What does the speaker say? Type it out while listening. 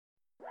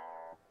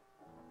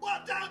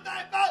You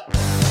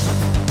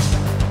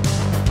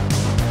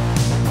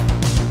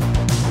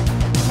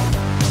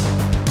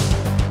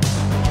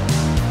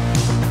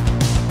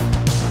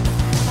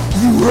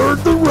heard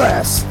the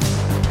rest.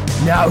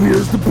 Now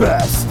here's the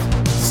best.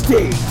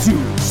 Stay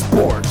Tuned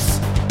Sports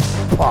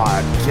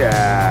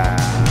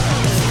Podcast.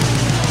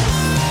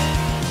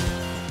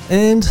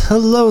 And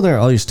hello there,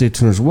 all you Stay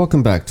Tuners.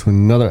 Welcome back to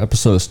another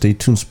episode of Stay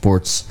Tuned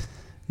Sports.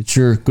 It's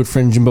your good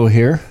friend Jimbo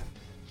here.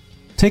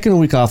 Taking a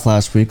week off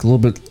last week, a little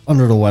bit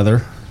under the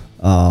weather.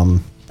 Not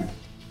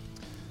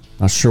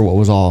sure what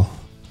was all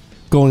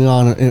going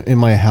on in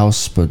my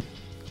house, but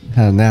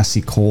had a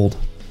nasty cold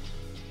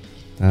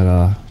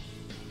that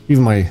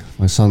even my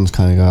son's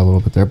kind of got a little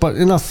bit there. But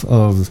enough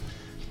of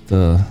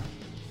the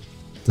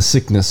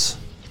sickness.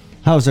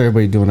 How's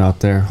everybody doing out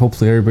there?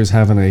 Hopefully everybody's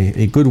having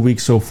a good week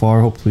so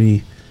far.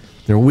 Hopefully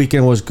their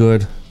weekend was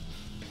good.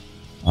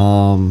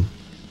 A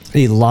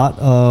lot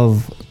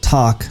of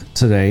talk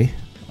today.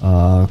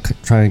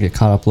 Trying to get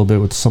caught up a little bit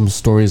with some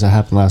stories that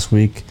happened last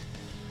week.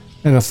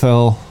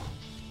 NFL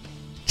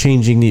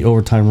changing the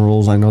overtime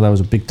rules. I know that was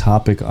a big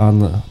topic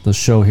on the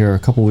show here a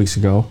couple weeks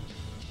ago.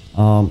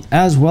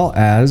 As well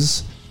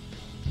as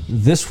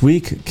this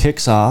week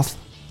kicks off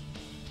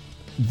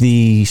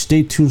the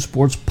Stay Tuned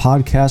Sports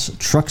Podcast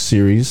Truck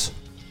Series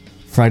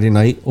Friday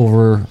night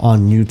over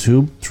on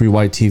YouTube,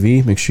 3Y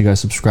TV. Make sure you guys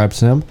subscribe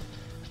to them.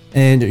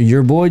 And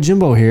your boy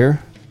Jimbo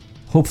here,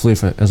 hopefully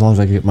as long as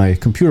I get my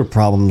computer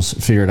problems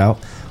figured out,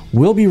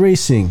 will be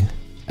racing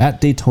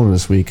at Daytona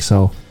this week.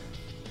 So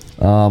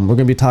we're going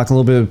to be talking a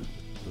little bit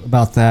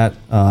about that,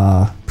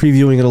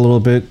 previewing it a little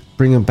bit,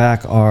 bringing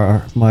back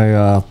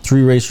my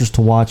 3 racers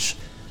to watch.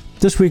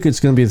 This week it's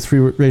going to be the 3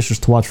 racers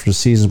to watch for the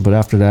season, but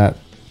after that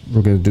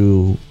we're going to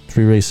do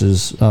 3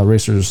 racers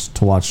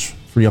to watch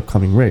for the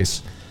upcoming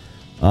race.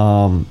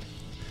 Before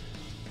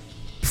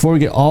we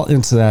get all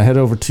into that, head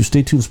over to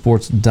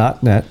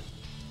staytunesports.net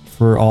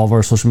for all of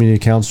our social media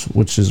accounts,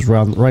 which is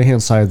around the right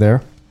hand side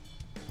there.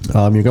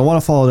 You're going to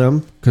want to follow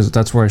them because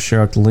that's where I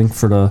share out the link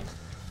for the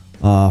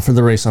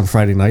race on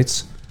Friday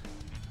nights.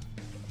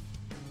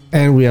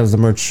 And we have the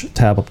merch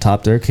tab up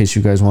top there in case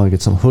you guys want to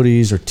get some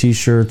hoodies or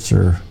t-shirts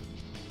or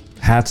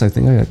hats. I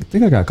think I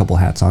got a couple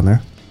hats on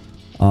there.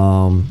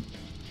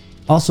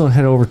 Also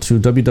head over to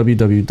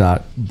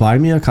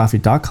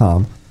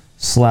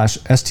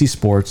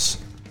www.buymeacoffee.com/stsports.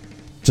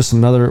 Just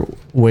another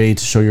way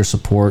to show your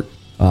support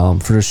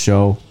for the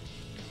show.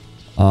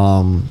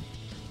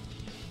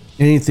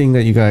 Anything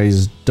that you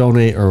guys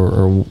donate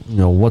or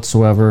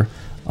whatsoever,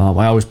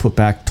 I always put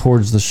back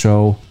towards the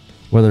show,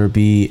 whether it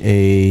be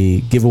a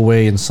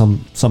giveaway in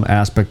some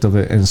aspect of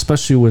it, and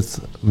especially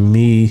with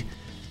me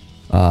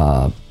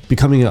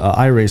becoming an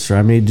iRacer,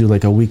 I may do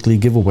like a weekly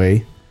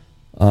giveaway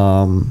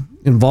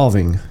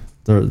involving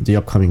the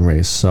upcoming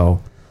race. So,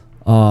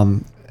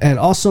 and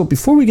also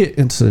before we get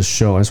into the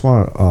show, I just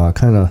want to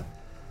kind of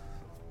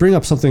bring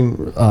up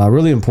something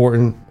really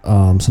important,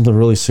 something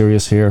really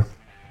serious here.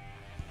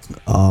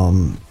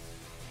 One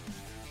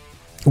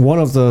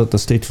of the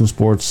Stay Tuned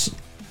Sports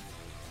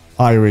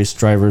iRace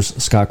drivers,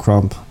 Scott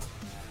Crump,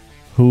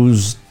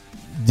 who's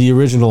the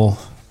original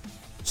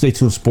Stay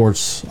Tuned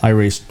Sports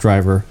iRace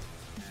driver,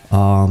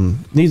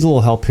 needs a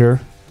little help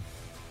here.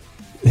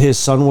 His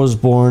son was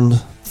born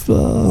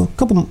a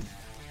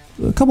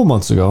couple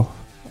months ago,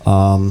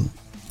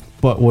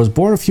 but was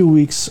born a few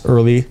weeks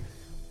early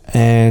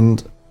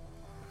and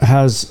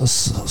has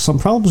some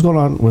problems going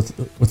on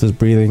with his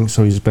breathing,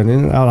 so he's been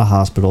in and out of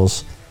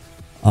hospitals.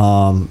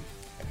 And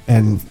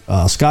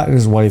Scott and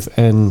his wife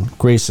and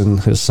Grayson,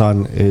 his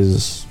son,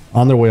 is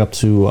on their way up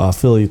to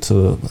Philly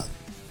to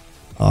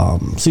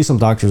see some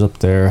doctors up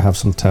there, have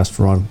some tests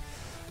run.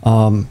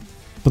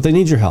 But they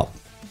need your help.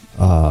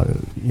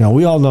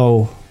 We all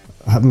know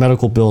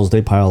medical bills,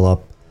 they pile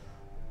up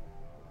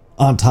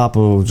on top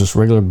of just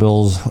regular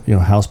bills,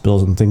 house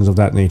bills and things of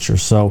that nature.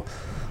 So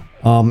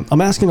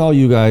I'm asking all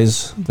you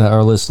guys that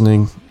are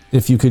listening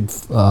if you could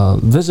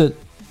visit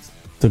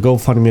the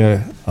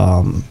GoFundMe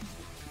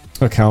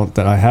account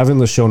that I have in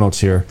the show notes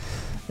here,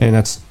 and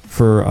that's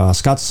for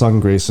Scott's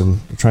son Grayson.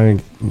 We're trying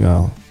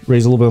to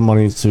raise a little bit of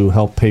money to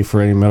help pay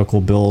for any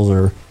medical bills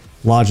or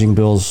lodging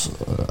bills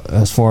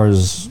as far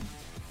as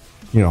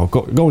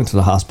going to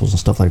the hospitals and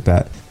stuff like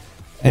that.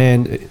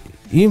 And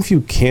even if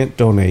you can't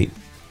donate,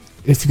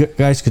 if you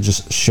guys could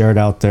just share it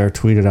out there,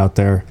 tweet it out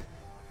there,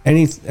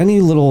 any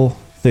little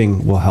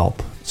thing will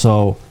help.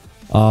 So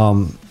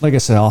like I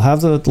said, I'll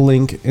have the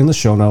link in the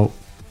show notes,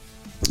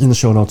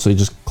 so you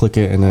just click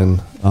it and then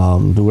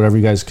do whatever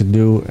you guys could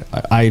do.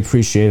 I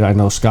appreciate it. I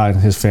know Scott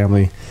and his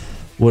family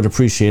would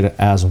appreciate it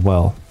as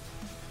well.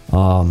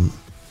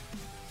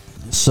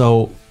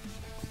 So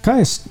kind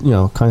of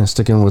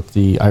sticking with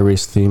the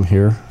iRace theme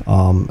here.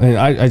 And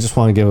I just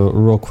want to give a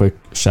real quick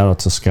shout out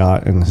to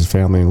Scott and his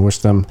family and wish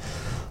them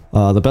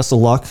the best of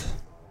luck.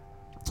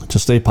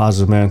 Just stay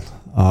positive, man.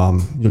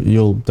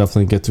 You'll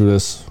definitely get through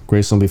this.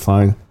 Grayson will be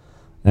fine,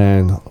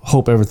 and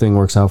hope everything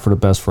works out for the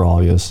best for all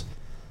of you.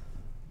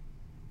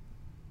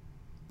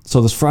 So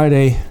this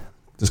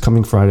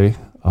coming Friday,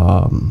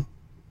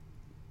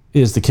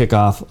 is the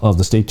kickoff of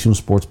the Stay Tuned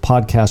Sports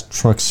Podcast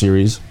Truck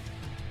Series.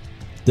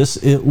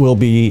 It will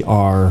be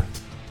our,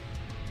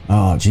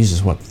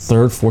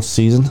 third, fourth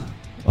season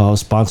of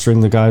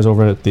sponsoring the guys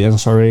over at the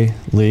NSRA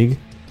League.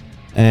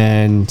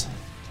 And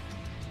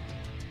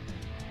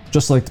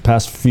just like the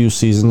past few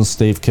seasons,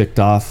 they've kicked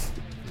off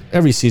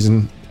every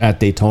season at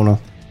Daytona.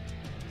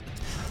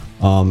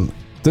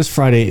 This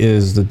Friday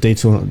is the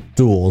Daytona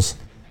Duels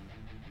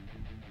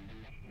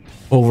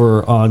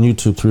over on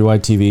YouTube through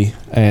ITV,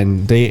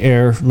 and they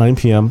air 9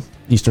 p.m.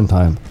 Eastern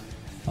Time.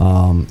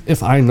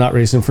 If I'm not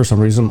racing for some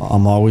reason,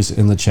 I'm always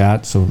in the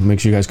chat, so make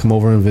sure you guys come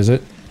over and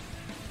visit.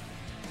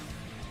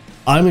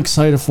 I'm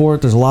excited for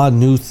it. There's a lot of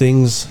new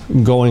things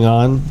going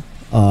on.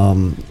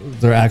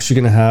 They're actually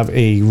going to have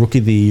a Rookie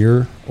of the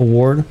Year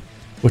award,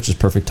 which is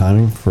perfect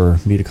timing for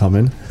me to come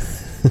in.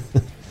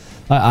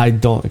 I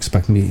don't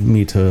expect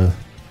me to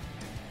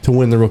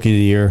win the Rookie of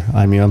the Year.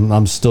 I mean,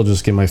 I'm still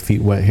just getting my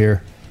feet wet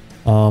here.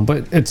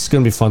 But it's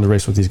going to be fun to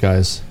race with these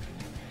guys.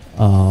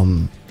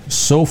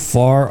 So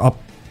far up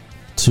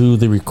to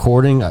the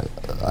recording,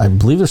 I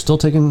believe they're still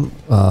taking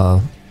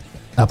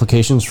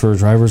applications for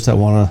drivers that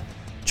want to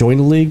join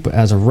the league. But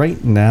as of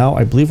right now,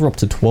 I believe we're up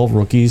to 12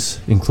 rookies,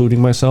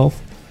 including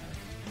myself,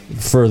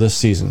 for this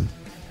season.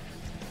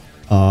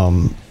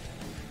 And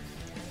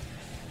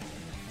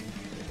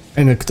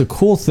the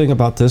cool thing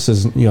about this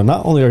is,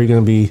 not only are you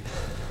going to be,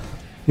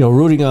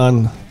 rooting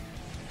on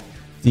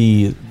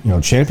the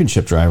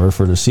championship driver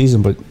for the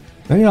season, but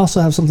then you also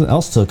have something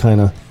else to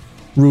kind of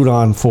root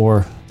on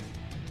for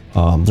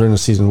during the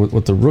season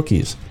with the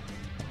rookies.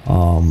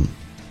 I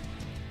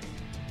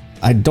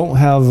don't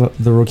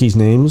have the rookies'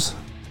 names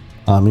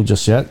on me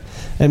just yet,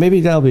 and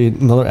maybe that'll be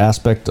another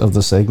aspect of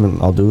the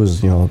segment I'll do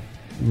is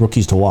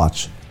rookies to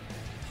watch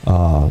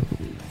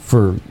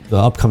for the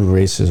upcoming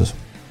races.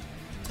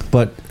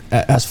 But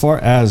as far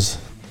as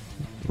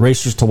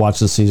racers to watch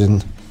this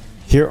season,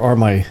 here are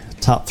my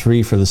top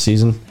 3 for the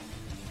season.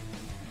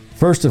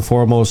 First and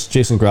foremost,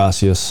 Jason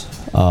Gracias.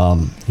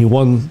 He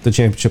won the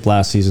championship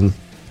last season.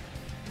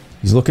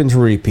 He's looking to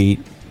repeat.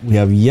 We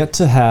have yet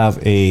to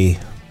have a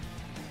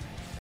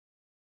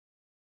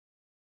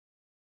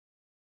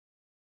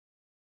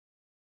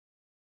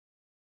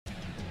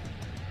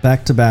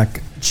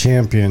back-to-back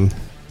champion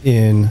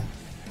in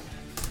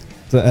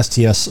the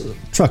STS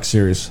Truck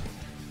Series.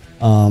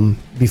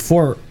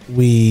 Before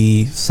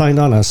we signed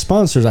on as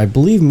sponsors, I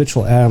believe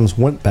Mitchell Adams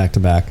went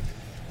back-to-back.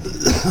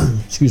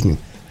 Excuse me.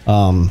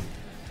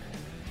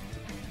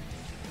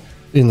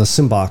 In the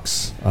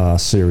Simbox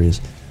series.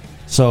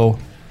 So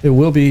it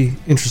will be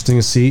interesting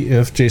to see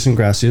if Jason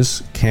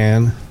Gracias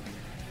can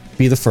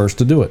be the first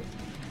to do it.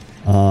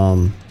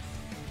 And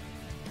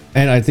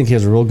I think he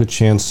has a real good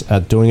chance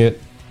at doing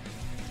it.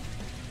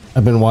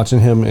 I've been watching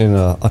him in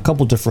a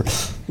couple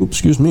different...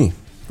 excuse me.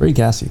 Very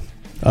gassy.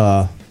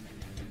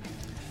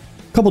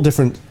 Couple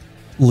different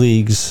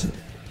leagues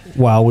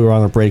while we were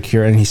on a break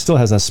here, and he still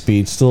has that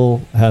speed, still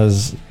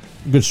has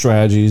good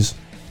strategies.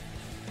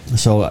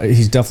 So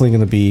he's definitely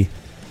going to be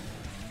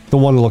the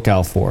one to look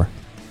out for.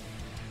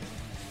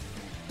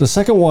 The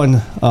second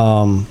one,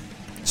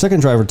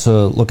 second driver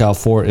to look out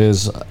for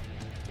is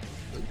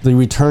the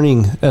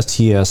returning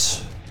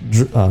STS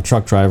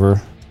truck driver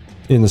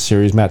in the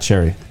series, Matt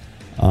Cherry.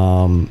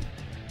 Kind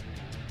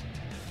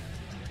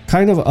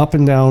of up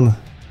and down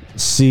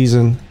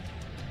season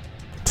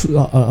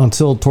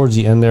until towards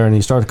the end there, and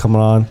he started coming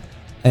on,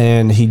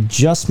 and he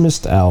just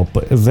missed out.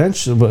 But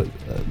eventually,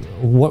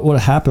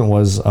 what happened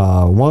was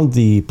one of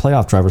the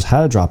playoff drivers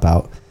had to drop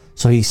out,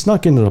 so he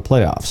snuck into the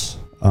playoffs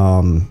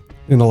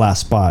in the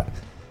last spot,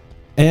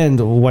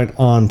 and went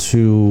on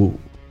to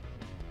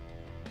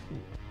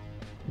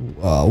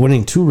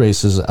winning 2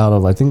 races out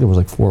of, I think there was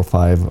like 4 or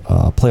 5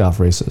 playoff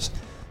races.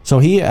 So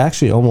he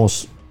actually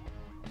almost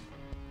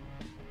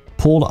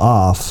pulled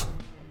off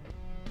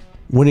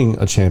winning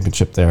a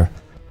championship there.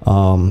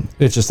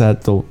 It's just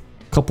that the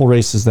couple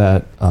races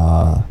that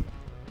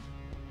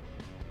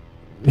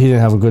he didn't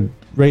have a good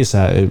race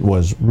at, it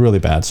was really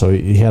bad. So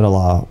he had a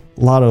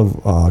lot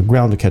of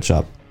ground to catch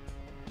up.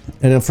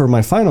 And then for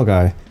my final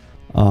guy,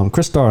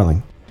 Chris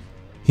Darling,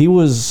 he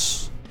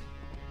was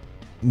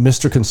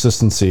Mr.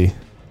 Consistency,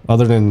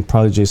 other than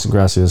probably Jason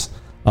Gracias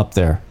up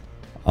there.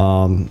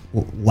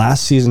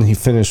 Last season he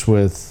finished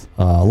with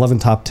 11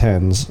 top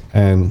 10s,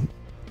 and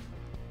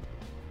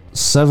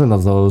 7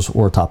 of those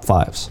were top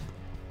 5s.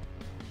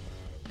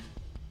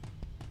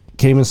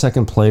 Came in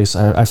second place.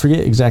 I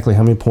forget exactly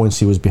how many points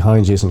he was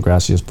behind Jason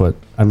Gracias, but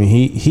I mean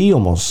he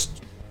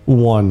almost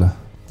won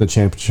the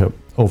championship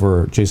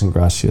over Jason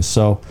Gracias.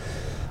 So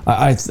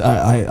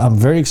I'm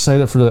very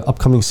excited for the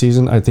upcoming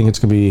season. I think it's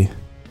gonna be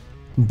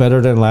better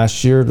than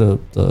last year.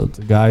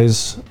 The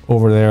guys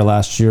over there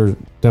last year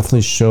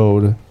definitely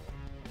showed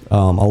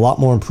a lot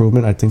more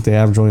improvement. I think they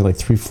averaged only like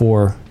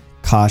 3-4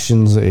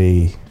 cautions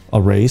a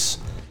race,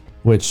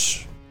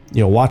 which,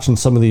 watching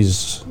some of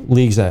these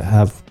leagues that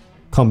have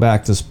come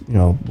back this,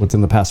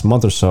 within the past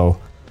month or so,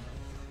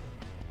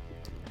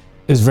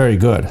 is very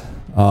good.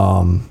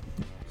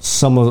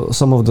 Some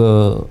of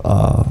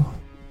the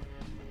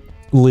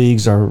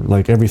leagues are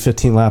like every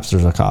 15 laps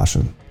there's a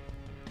caution.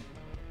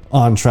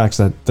 On tracks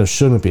that there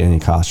shouldn't be any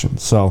caution.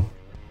 So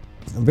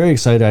I'm very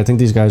excited. I think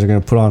these guys are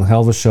going to put on a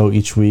hell of a show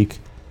each week,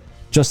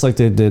 just like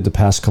they did the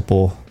past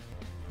couple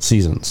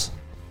seasons.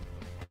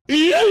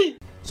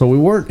 So we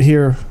weren't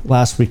here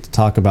last week to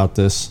talk about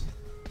this,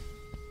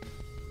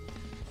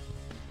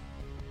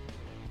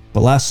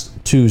 but last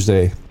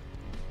Tuesday,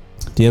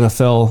 the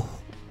NFL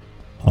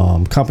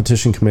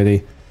competition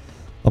committee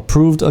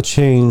approved a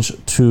change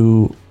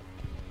to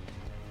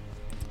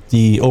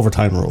the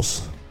overtime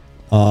rules.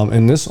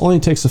 And this only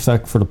takes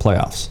effect for the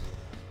playoffs.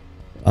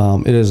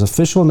 It is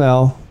official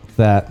now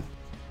that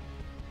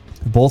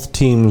both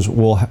teams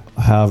will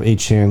have a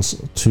chance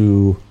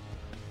to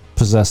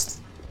possess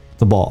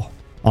the ball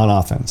on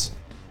offense.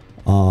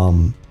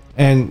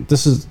 And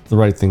this is the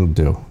right thing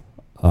to do.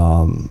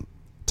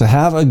 To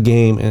have a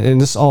game,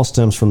 and this all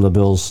stems from the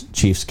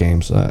Bills-Chiefs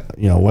games.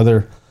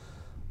 Whether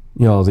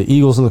the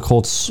Eagles and the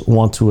Colts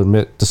want to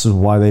admit this is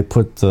why they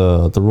put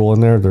the rule in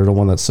there. They're the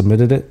one that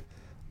submitted it.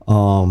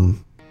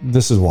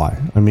 This is why.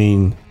 I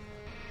mean,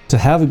 to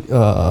have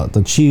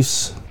the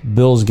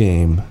Chiefs-Bills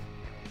game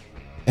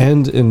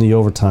end in the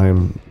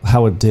overtime,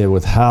 how it did,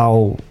 with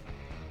how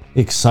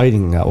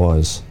exciting that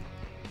was,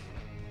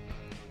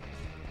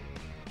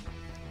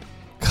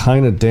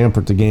 kind of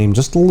dampened the game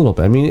just a little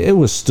bit. I mean, it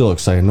was still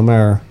exciting no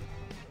matter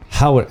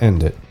how it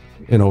ended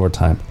in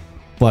overtime.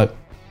 But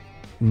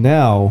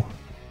now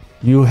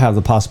you have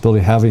the possibility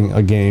of having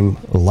a game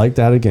like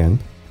that again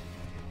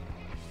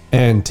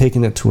and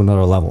taking it to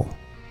another level.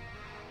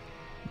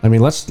 I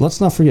mean, let's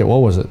not forget,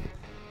 what was it?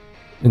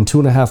 In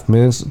 2.5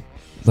 minutes,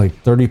 like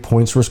 30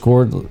 points were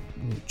scored.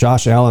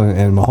 Josh Allen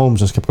and Mahomes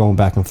just kept going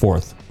back and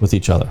forth with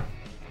each other,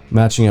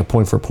 matching it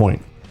point for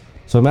point.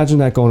 So imagine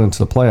that going into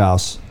the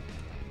playoffs,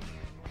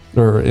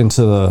 or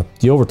into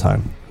the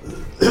overtime.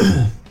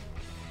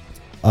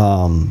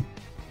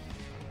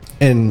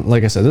 And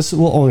like I said, this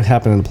will only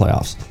happen in the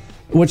playoffs,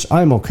 which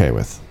I'm okay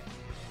with.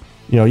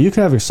 You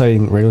can have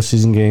exciting regular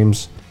season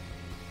games,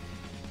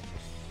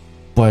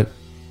 but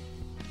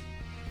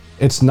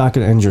it's not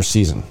going to end your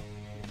season.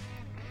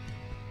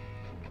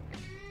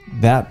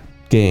 That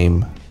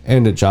game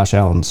ended Josh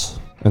Allen's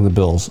and the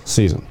Bills'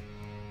 season.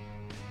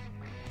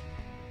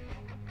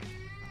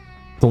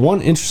 The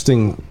one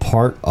interesting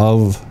part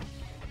of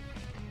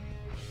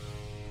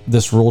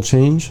this rule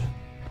change,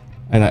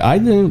 and I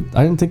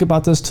didn't think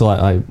about this till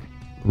I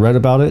read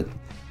about it.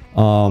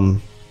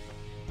 One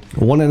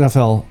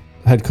NFL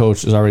head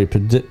coach is already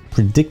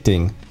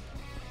predicting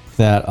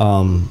that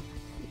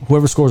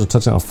whoever scores a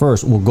touchdown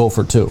first will go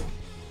for 2,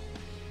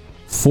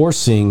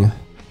 forcing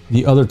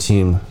the other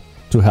team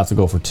to have to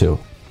go for 2.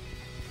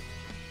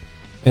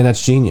 And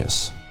that's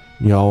genius.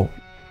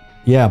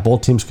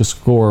 Both teams could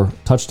score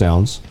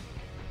touchdowns,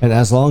 and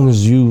as long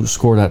as you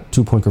score that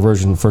 2-point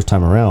conversion the first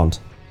time around,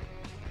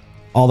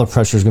 all the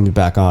pressure is going to be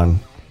back on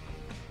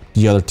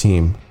the other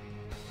team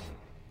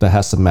that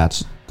has to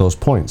match those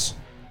points.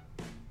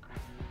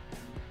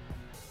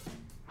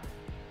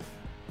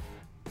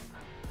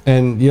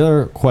 And the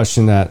other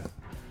question that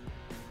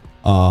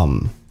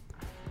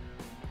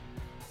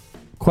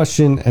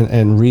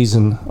and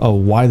reason of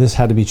why this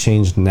had to be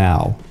changed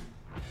now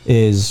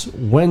is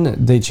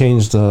when they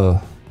changed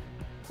the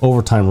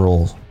overtime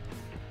rule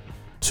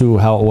to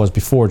how it was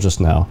before just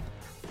now,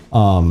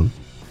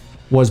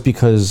 was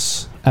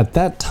because at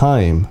that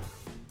time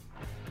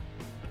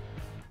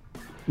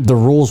the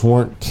rules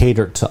weren't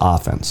catered to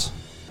offense.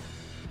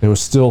 It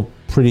was still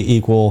pretty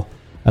equal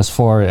as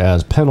far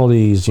as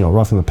penalties,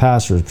 roughing the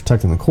passers,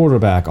 protecting the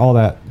quarterback, all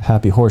that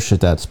happy horse shit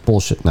that's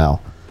bullshit now.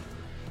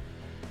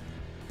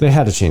 They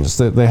had to change this.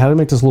 They had to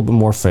make this a little bit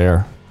more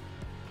fair.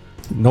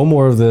 No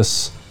more of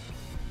this,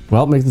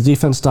 make the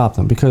defense stop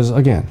them. Because,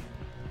 again,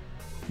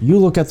 you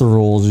look at the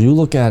rules, you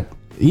look at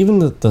even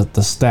the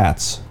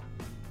stats.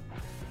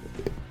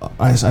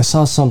 I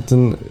saw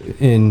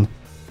something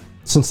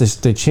since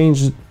they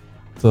changed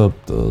the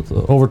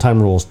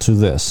overtime rules to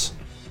this.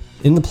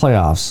 In the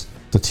playoffs,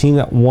 the team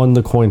that won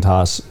the coin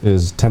toss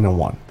is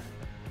 10-1.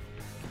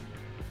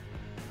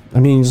 I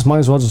mean, you just might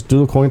as well just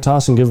do the coin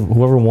toss and give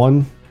whoever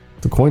won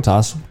the coin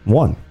toss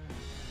won,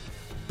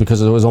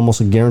 because it was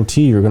almost a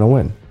guarantee you're going to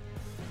win.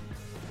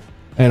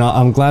 And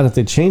I'm glad that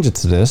they changed it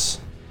to this,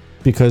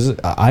 because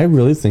I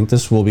really think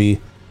this will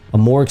be a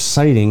more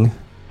exciting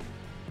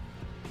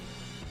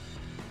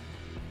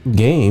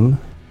game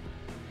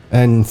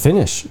and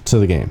finish to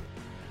the game.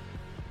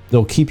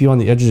 They'll keep you on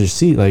the edge of your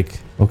seat. Like,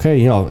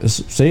 okay,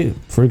 say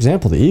for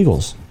example the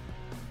Eagles,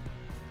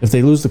 if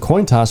they lose the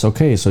coin toss,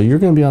 okay, so you're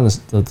going to be on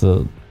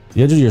the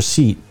edge of your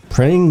seat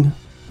praying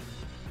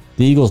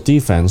the Eagles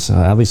defense,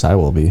 at least I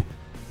will be,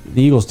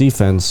 the Eagles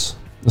defense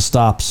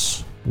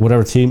stops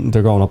whatever team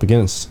they're going up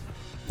against.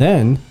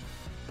 Then,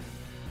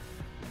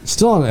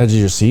 still on the edge of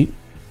your seat,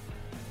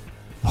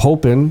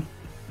 hoping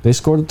they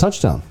score the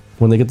touchdown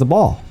when they get the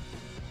ball.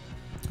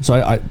 So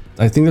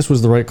I think this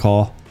was the right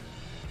call.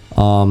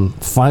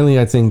 Finally,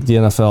 I think the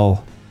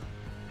NFL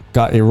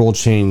got a rule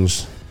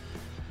change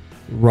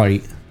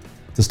right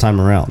this time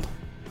around.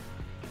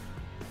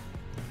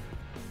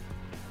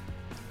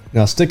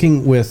 Now,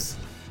 sticking with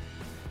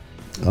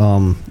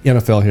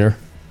NFL here,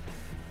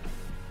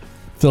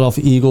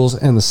 Philadelphia Eagles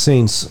and the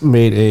Saints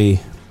made a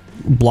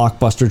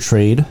blockbuster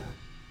trade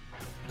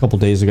a couple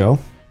days ago.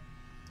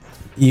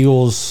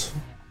 Eagles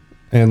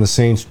and the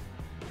Saints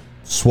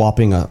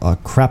swapping a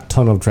crap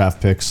ton of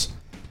draft picks.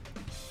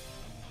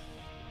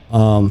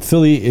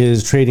 Philly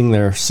is trading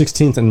their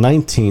 16th and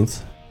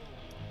 19th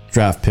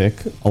draft pick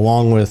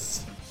along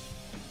with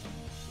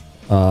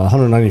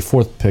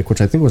 194th pick,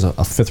 which I think was a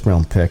 5th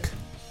round pick,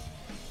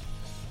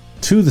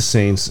 to the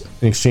Saints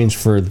in exchange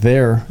for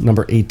their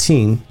number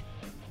 18,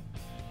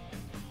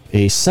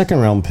 a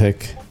 2nd round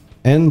pick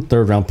and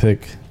 3rd round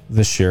pick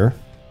this year,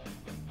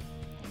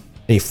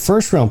 a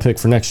 1st round pick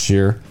for next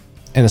year,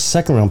 and a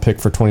 2nd round pick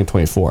for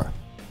 2024.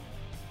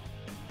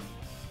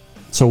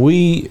 So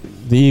the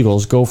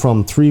Eagles, go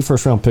from 3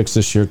 first round picks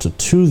this year to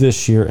 2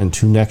 this year and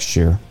 2 next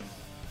year,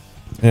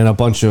 and a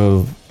bunch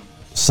of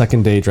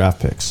second day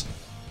draft picks.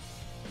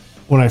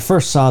 When I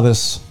first saw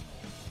this,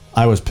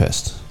 I was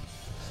pissed.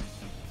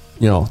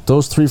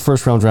 Those 3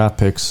 first round draft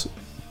picks,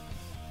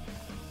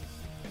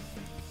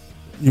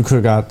 you could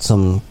have got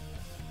some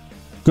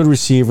good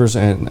receivers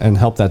and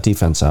helped that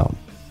defense out.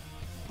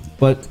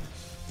 But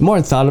the more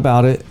I thought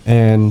about it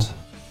and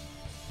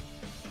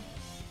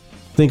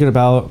thinking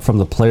about from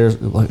the players,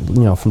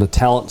 from the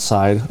talent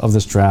side of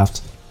this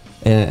draft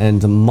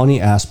and the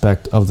money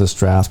aspect of this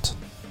draft,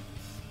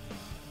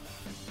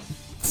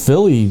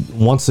 Philly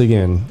once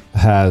again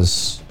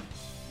has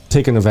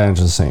taken advantage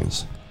of the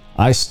Saints.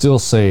 I still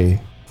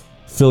say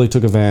Philly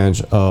took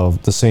advantage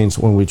of the Saints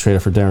when we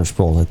traded for Darren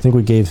Sproles. I think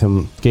we gave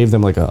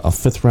them like a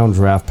 5th round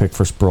draft pick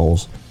for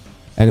Sproles,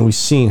 and we've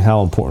seen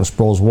how important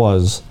Sproles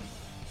was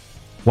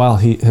while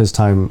his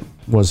time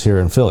was here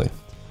in Philly.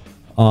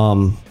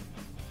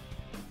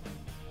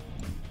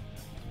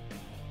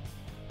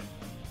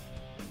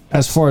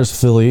 As far as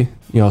Philly,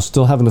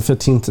 still having the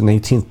 15th and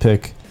 18th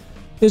pick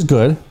is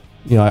good.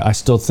 I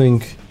still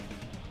think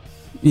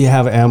you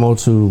have ammo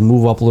to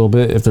move up a little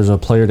bit if there's a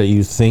player that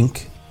you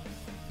think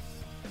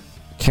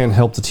can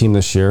help the team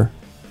this year.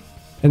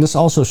 And this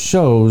also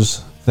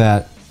shows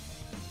that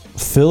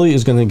Philly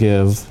is going to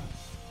give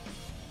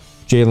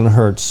Jalen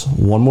Hurts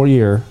one more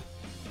year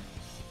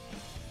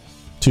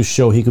to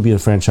show he could be a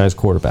franchise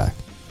quarterback.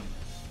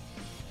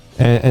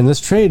 And this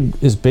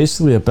trade is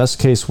basically a best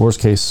case, worst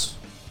case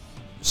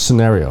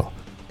scenario.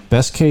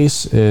 Best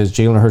case is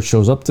Jalen Hurts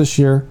shows up this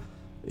year,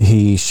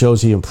 he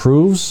shows he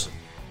improves,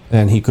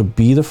 and he could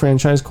be the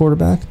franchise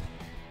quarterback.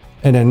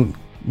 And then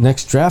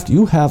next draft,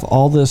 you have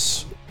all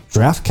this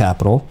draft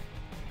capital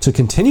to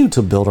continue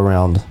to build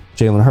around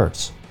Jalen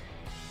Hurts.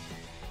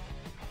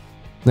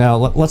 Now,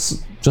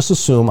 let's just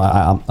assume,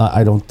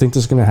 I don't think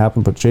this is going to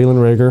happen, but Jalen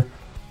Reagor,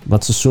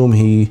 let's assume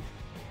he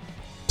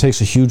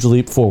takes a huge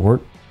leap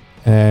forward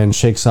and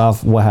shakes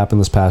off what happened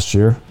this past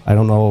year. I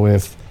don't know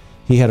if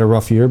he had a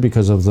rough year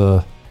because of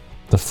the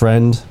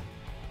friend,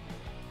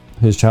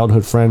 his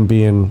childhood friend,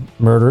 being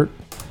murdered,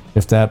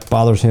 if that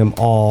bothers him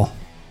all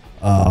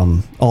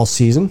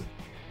season.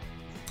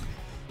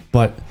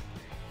 But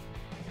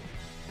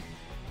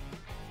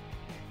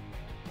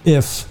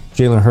if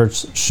Jalen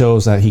Hurts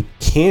shows that he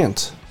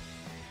can't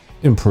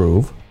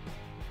improve,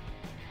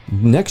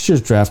 next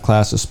year's draft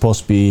class is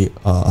supposed to be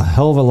a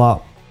hell of a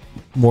lot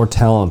more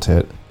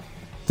talented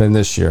than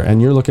this year.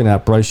 And you're looking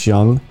at Bryce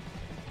Young.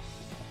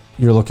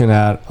 You're looking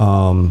at,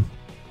 I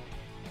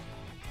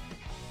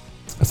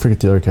forget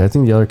the other kid. I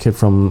think the other kid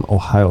from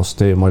Ohio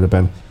State might have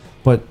been.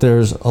 But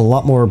there's a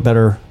lot more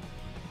better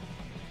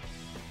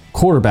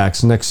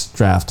quarterbacks next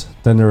draft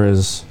than there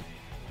is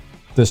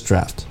this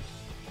draft.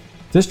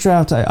 This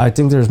draft, I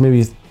think there's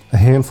maybe a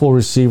handful of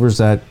receivers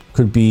that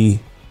could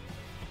be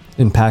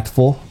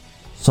impactful.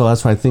 So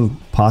that's why I think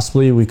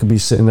possibly we could be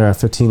sitting there at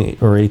 15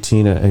 or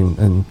 18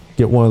 and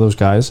get one of those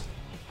guys.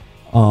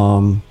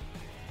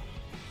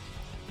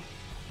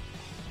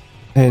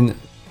 And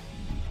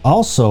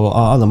also,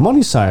 on the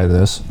money side of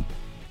this,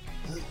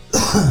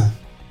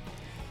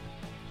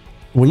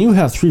 when you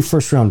have 3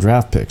 first-round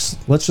draft picks,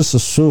 let's just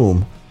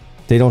assume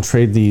they don't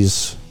trade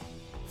these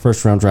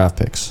first-round draft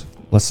picks.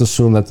 Let's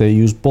assume that they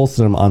use both of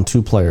them on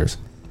 2 players.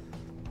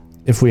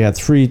 If we had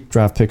 3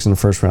 draft picks in the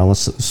first round,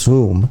 let's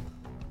assume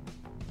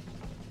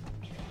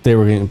they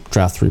were going to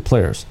draft 3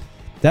 players.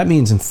 That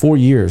means in 4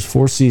 years,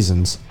 4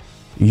 seasons,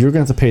 you're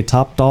going to have to pay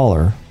top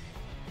dollar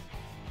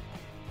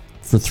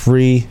for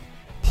 3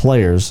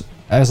 players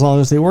as long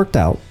as they worked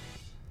out.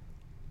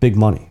 Big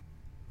money.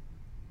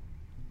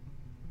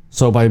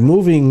 So by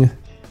moving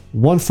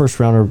 1 first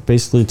rounder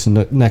basically to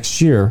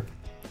next year,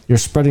 you're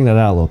spreading that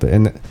out a little bit.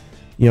 And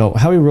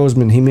Howie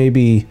Roseman, he may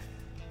be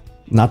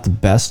not the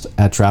best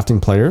at drafting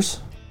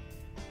players,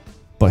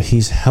 but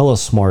he's hella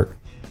smart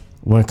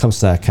when it comes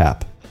to that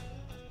cap.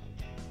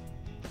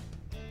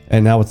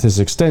 And now with his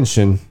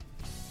extension,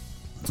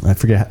 I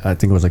forget, I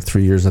think it was like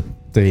 3 years that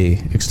they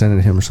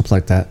extended him or something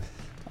like that.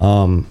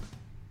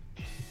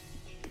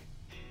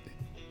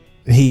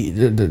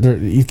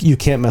 You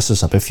can't mess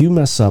this up. If you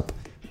mess up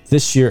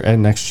this year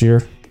and next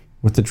year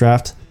with the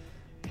draft,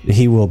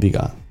 he will be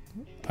gone.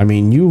 I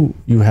mean,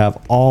 you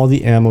have all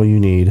the ammo you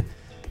need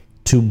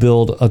to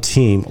build a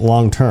team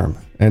long term.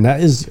 And that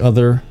is the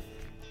other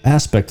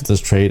aspect of this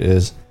trade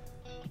is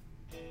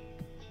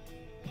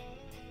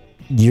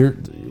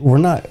we're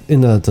not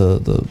in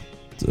the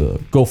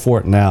go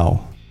for it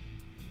now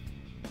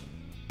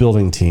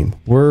building team.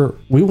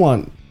 We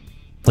want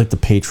like the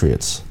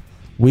Patriots.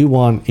 We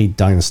want a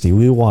dynasty.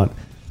 We want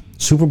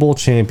Super Bowl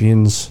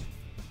champions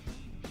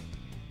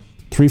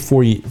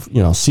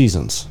 3-4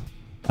 seasons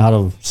out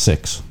of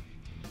 6.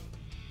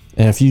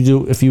 And if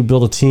you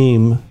build a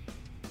team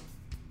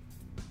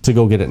to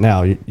go get it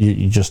now,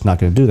 you're just not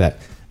going to do that.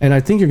 And I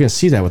think you're going to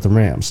see that with the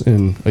Rams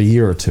in a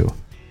year or two.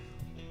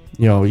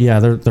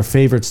 They're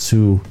favorites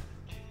to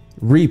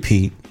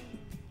repeat,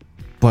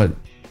 but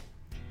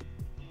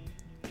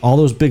all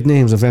those big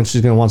names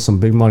eventually going to want some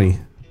big money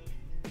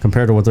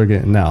compared to what they're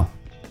getting now.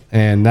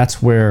 And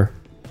that's where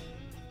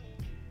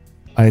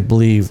I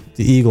believe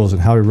the Eagles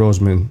and Howie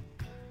Roseman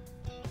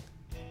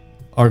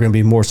are going to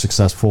be more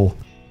successful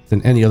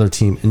than any other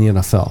team in the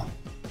NFL.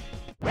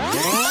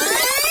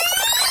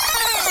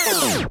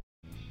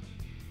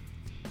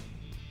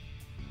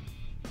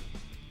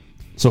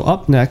 So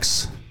up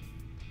next,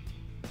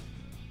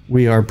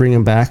 we are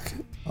bringing back,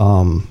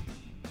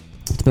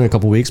 it's been a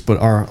couple weeks, but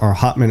our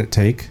hot minute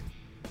take.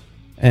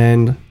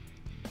 And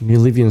we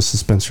leave you in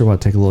suspense here while I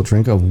take a little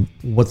drink of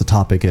what the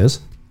topic is.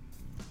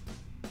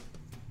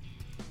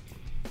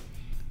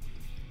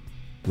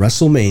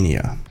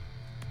 WrestleMania.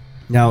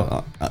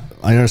 Now,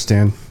 I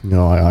understand,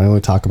 I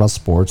only talk about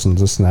sports and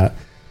this and that.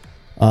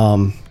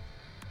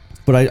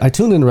 But I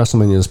tuned into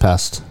WrestleMania this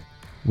past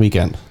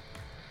weekend.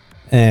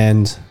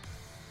 And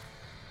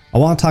I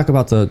want to talk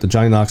about the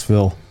Johnny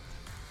Knoxville,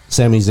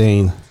 Sami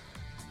Zayn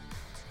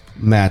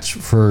match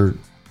for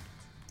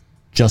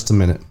just a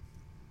minute.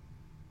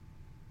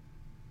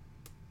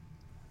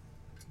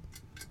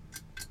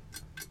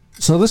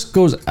 So this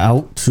goes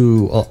out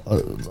to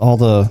all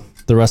the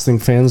wrestling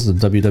fans,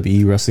 the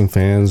WWE wrestling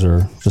fans,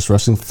 or just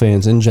wrestling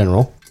fans in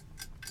general.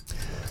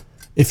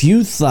 If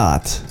you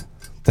thought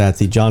that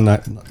the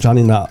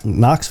Johnny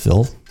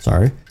Knoxville,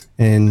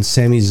 and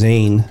Sami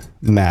Zayn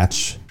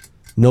match,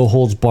 no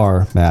holds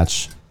bar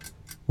match,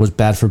 was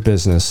bad for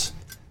business,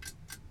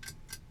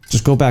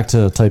 just go back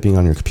to typing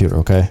on your computer,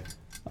 okay?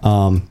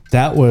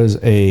 That was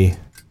a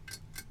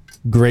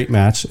great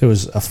match. It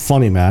was a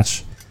funny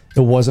match.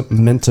 It wasn't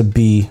meant to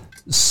be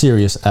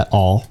serious at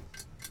all.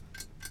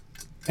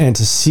 And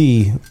to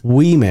see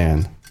Wee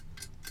Man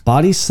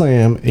body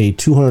slam a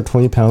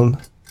 220-pound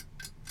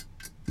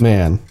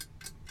man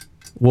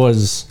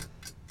was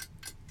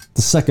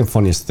the second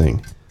funniest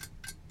thing.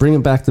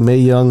 Bringing back the Mae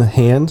Young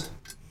hand,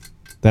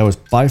 that was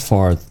by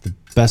far the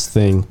best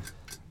thing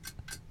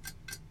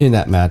in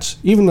that match.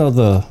 Even though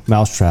the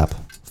mousetrap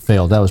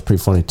failed, that was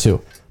pretty funny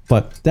too.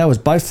 But that was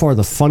by far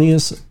the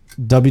funniest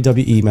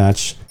WWE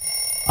match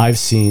I've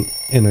seen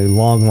in a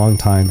long, long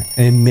time,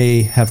 and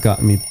may have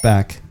gotten me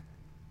back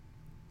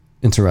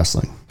into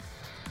wrestling.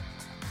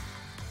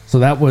 So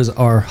that was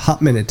our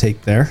hot minute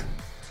take there.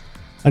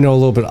 I know a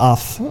little bit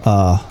off,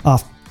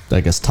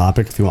 I guess,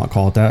 topic, if you want to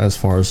call it that, as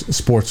far as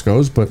sports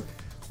goes, but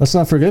let's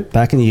not forget,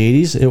 back in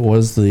the 80s, it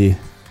was the,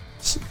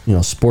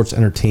 sports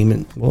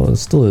entertainment. Well, it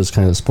still is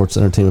kind of the sports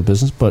entertainment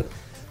business, but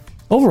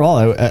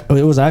overall, it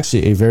was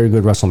actually a very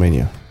good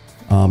WrestleMania.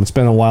 It's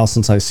been a while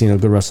since I've seen a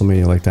good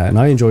WrestleMania like that, and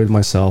I enjoyed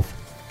myself.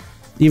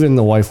 Even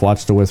the wife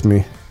watched it with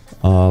me,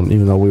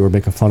 even though we were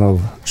making fun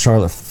of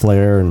Charlotte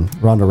Flair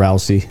and Ronda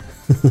Rousey.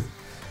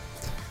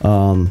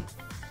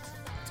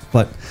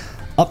 But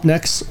up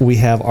next, we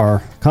have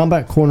our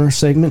Combat Corner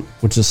segment,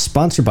 which is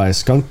sponsored by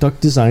Skunk Duck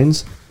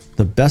Designs,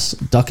 the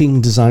best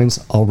ducking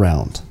designs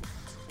around.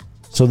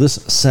 So this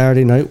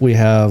Saturday night, we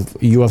have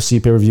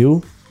UFC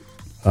pay-per-view.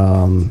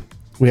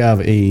 We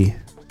have a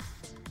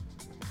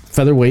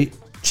featherweight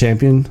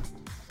champion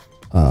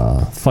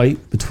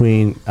fight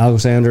between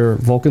Alexander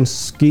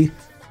Volkanovski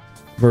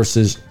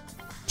versus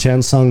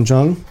Chan Sung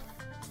Jung.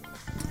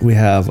 We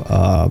have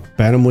a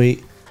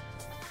bantamweight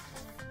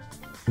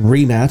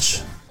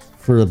rematch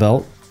for the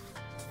belt.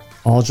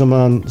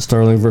 Aljamain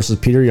Sterling versus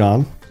Peter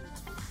Yan.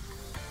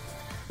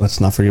 Let's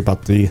not forget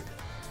about the,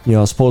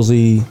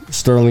 supposedly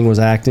Sterling was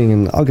acting,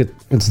 and I'll get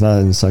into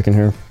that in a second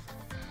here.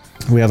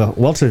 We have a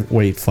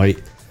welterweight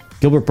fight.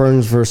 Gilbert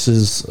Burns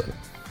versus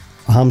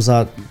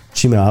Khamzat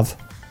Chimaev.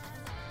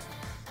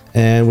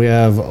 And we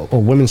have a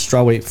women's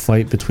strawweight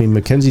fight between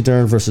Mackenzie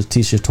Dern versus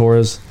Tisha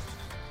Torres.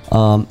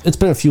 It's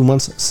been a few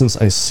months since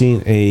I've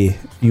seen a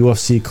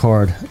UFC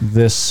card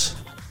this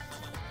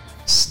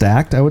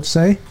stacked, I would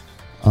say.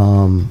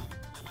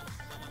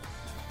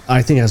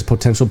 I think it has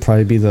potential to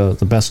probably be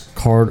the best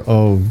card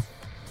of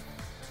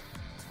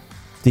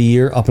the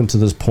year up until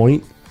this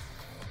point.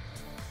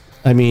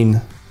 I mean,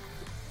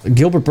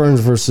 Gilbert Burns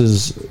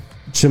versus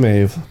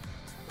Chimaev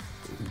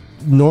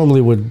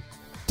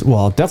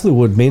definitely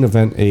would main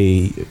event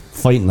a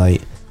fight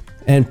night,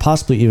 and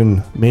possibly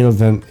even main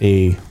event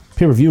a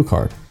pay-per-view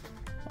card.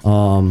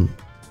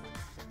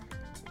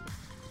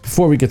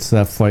 Before we get to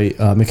that fight,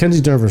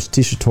 Mackenzie Dern versus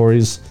Tisha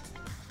Torres,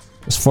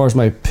 as far as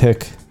my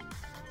pick,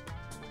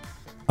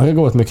 I'm going to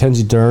go with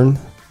Mackenzie Dern.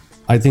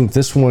 I think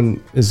this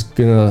one is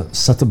going to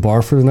set the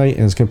bar for tonight,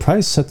 and it's going to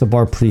probably set the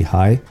bar pretty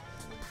high.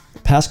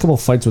 Past couple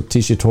fights with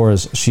Tecia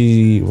Torres,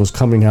 she was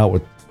coming out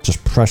with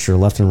just pressure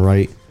left and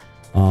right,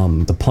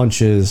 the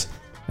punches.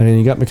 And then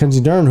you got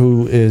Mackenzie Dern,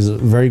 who is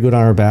very good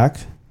on her back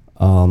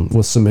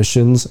with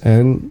submissions,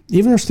 and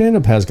even her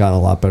stand-up has gotten a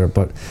lot better.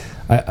 But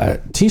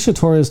Tecia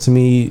Torres, to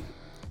me,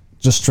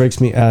 just strikes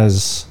me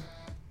as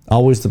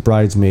always the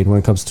bridesmaid when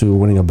it comes to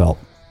winning a belt.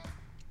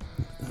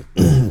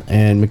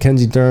 And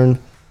Mackenzie Dern,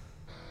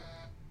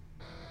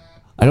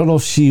 I don't know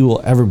if she will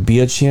ever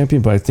be a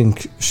champion, but I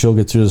think she'll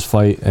get through this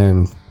fight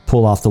and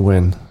pull off the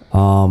win.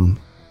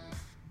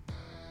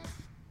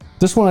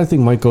 This one I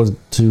think might go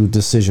to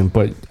decision,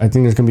 but I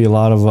think there's going to be a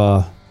lot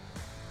of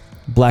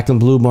black and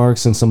blue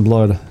marks and some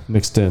blood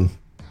mixed in.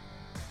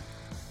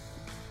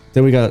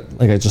 Then we got,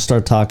 like I just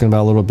started talking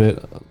about a little bit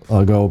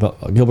ago,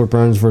 about Gilbert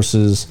Burns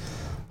versus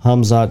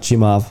Khamzat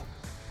Chimaev.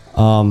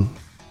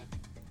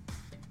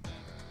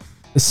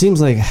 It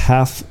seems like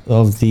half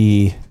of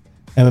the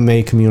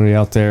MMA community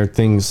out there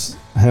thinks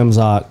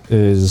Khamzat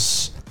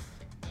is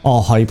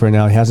all hype right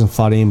now. He hasn't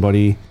fought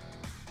anybody.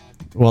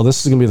 Well,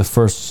 this is going to be the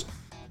first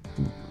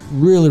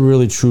really,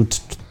 really true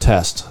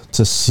test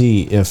to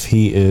see if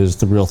he is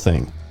the real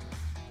thing.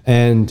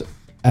 And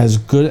as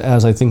good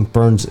as I think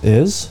Burns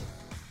is,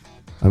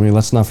 I mean,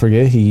 let's not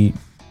forget he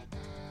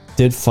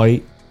did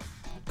fight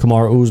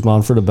Kamaru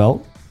Usman for the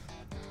belt.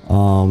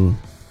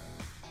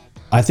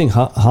 I think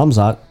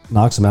Khamzat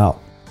knocks him out.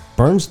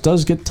 Burns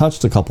does get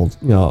touched a couple,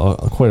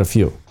 quite a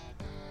few.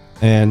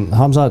 And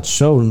Khamzat's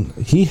shown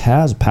he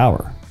has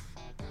power.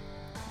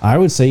 I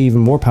would say even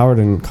more power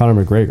than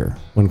Conor McGregor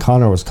when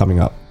Conor was coming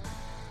up.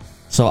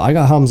 So I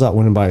got Khamzat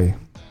winning by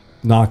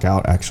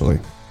knockout, actually.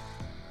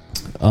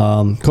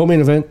 Co-main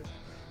event,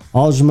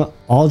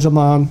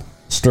 Aljamain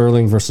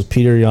Sterling versus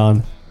Peter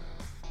Yan.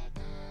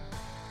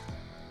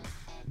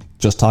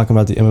 Just talking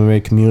about the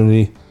MMA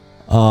community.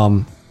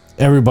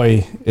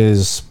 Everybody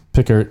is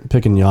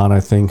picking Yan, I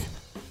think.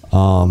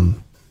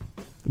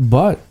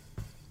 But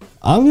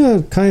I'm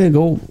going to kind of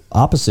go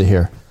opposite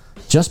here.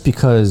 Just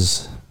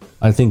because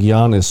I think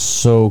Yan is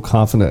so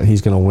confident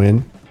he's going to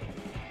win.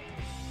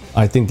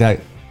 I think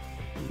that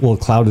will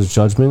cloud his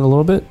judgment a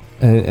little bit.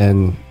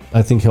 And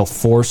I think he'll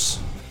force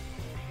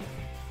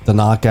the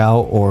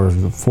knockout or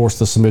force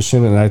the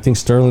submission. And I think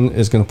Sterling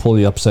is going to pull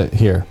the upset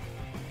here.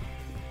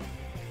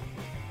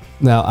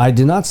 Now, I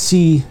did not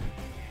see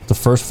the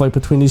first fight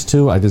between these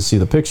two. I did see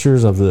the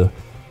pictures of the,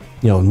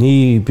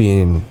 knee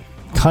being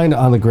kind of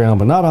on the ground,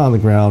 but not on the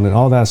ground and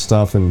all that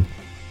stuff. And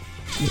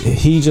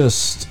he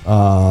just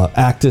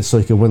acted so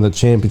he could win the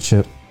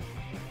championship.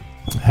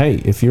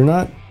 Hey, if you're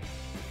not,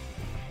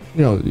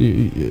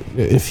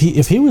 if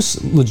he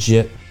was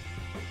legit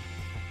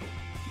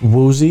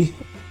woozy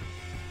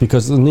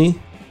because of the knee,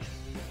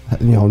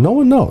 no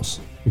one knows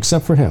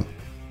except for him.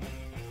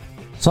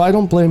 So I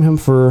don't blame him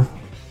for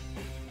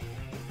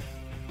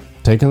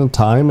taking the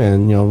time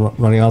and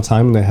running out of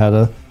time, and they had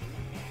to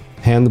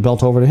hand the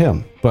belt over to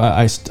him. But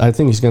I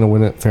think he's going to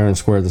win it fair and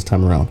square this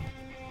time around.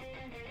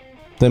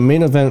 The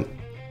main event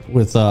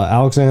with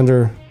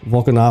Alexander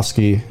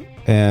Volkanovski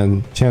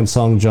and Chan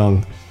Sung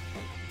Jung.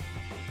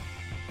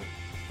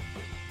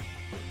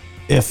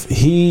 If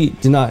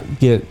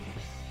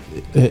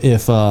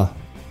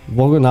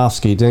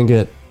Volkanovski didn't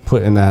get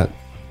put in that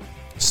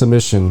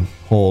submission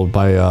hold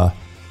by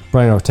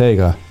Brian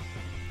Ortega,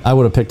 I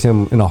would have picked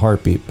him in a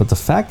heartbeat. But the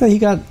fact that he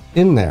got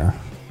in there,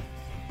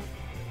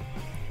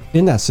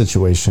 in that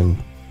situation,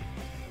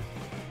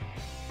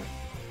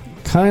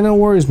 kind of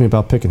worries me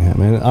about picking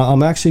him. And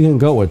I'm actually going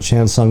to go with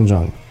Chan Sung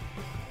Jung.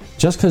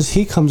 Just because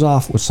he comes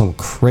off with some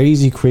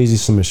crazy, crazy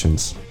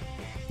submissions.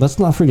 Let's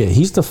not forget,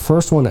 he's the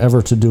first one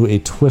ever to do a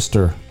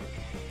twister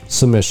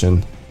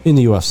submission in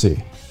the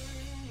UFC.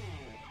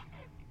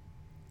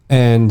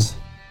 And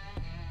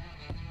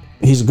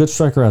he's a good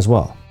striker as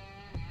well.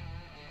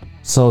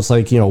 So it's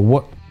like,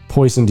 what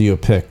poison do you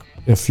pick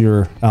if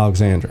you're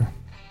Alexander?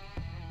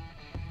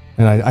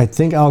 And I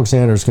think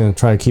Alexander's going to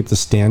try to keep the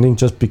standing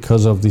just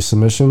because of the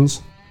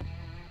submissions.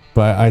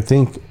 But I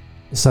think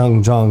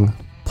Sung Jung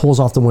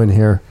pulls off the win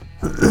here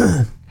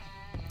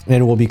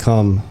and will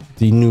become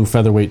the new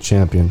featherweight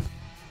champion.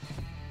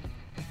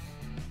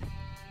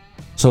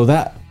 So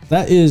they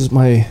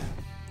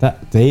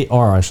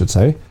are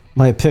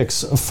my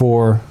picks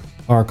for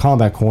our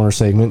Combat Corner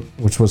segment,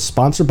 which was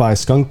sponsored by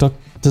Skunk Duck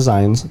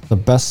Designs, the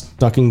best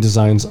ducking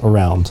designs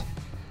around.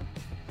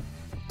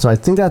 So I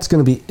think that's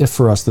going to be it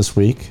for us this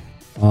week.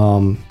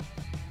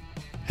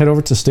 Head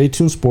over to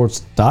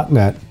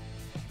staytunesports.net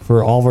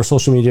for all of our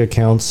social media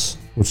accounts,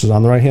 which is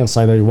on the right hand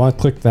side there. You want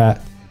to click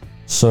that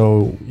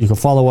so you can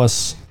follow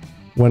us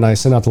when I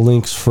send out the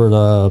links for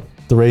the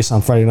race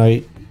on Friday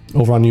night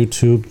over on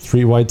YouTube,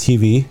 3Wide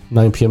TV,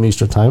 9 p.m.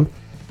 Eastern time.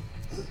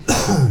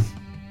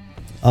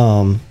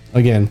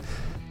 Again,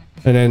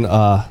 and then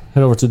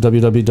head over to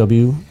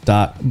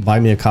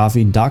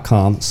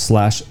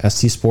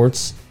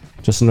www.buymeacoffee.com/stsports.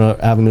 Just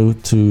another avenue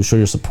to show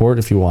your support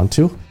if you want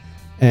to.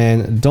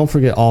 And don't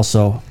forget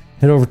also,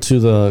 head over to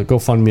the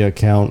GoFundMe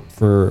account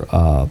for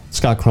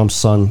Scott Crump's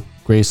son,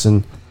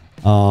 Grayson.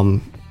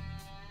 I'll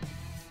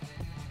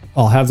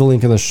have the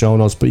link in the show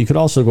notes, but you could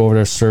also go over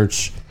there,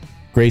 search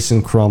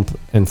Grayson Crump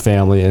and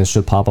family, and it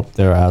should pop up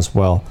there as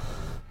well.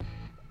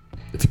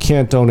 If you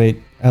can't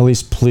donate, at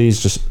least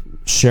please just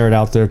share it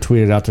out there,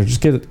 tweet it out there,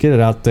 just get it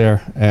out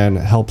there and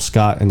help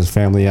Scott and his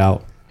family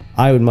out.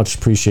 I would much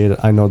appreciate it.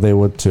 I know they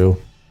would too.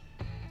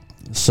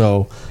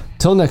 So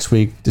till next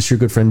week, this is your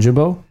good friend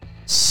Jimbo,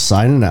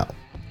 signing out.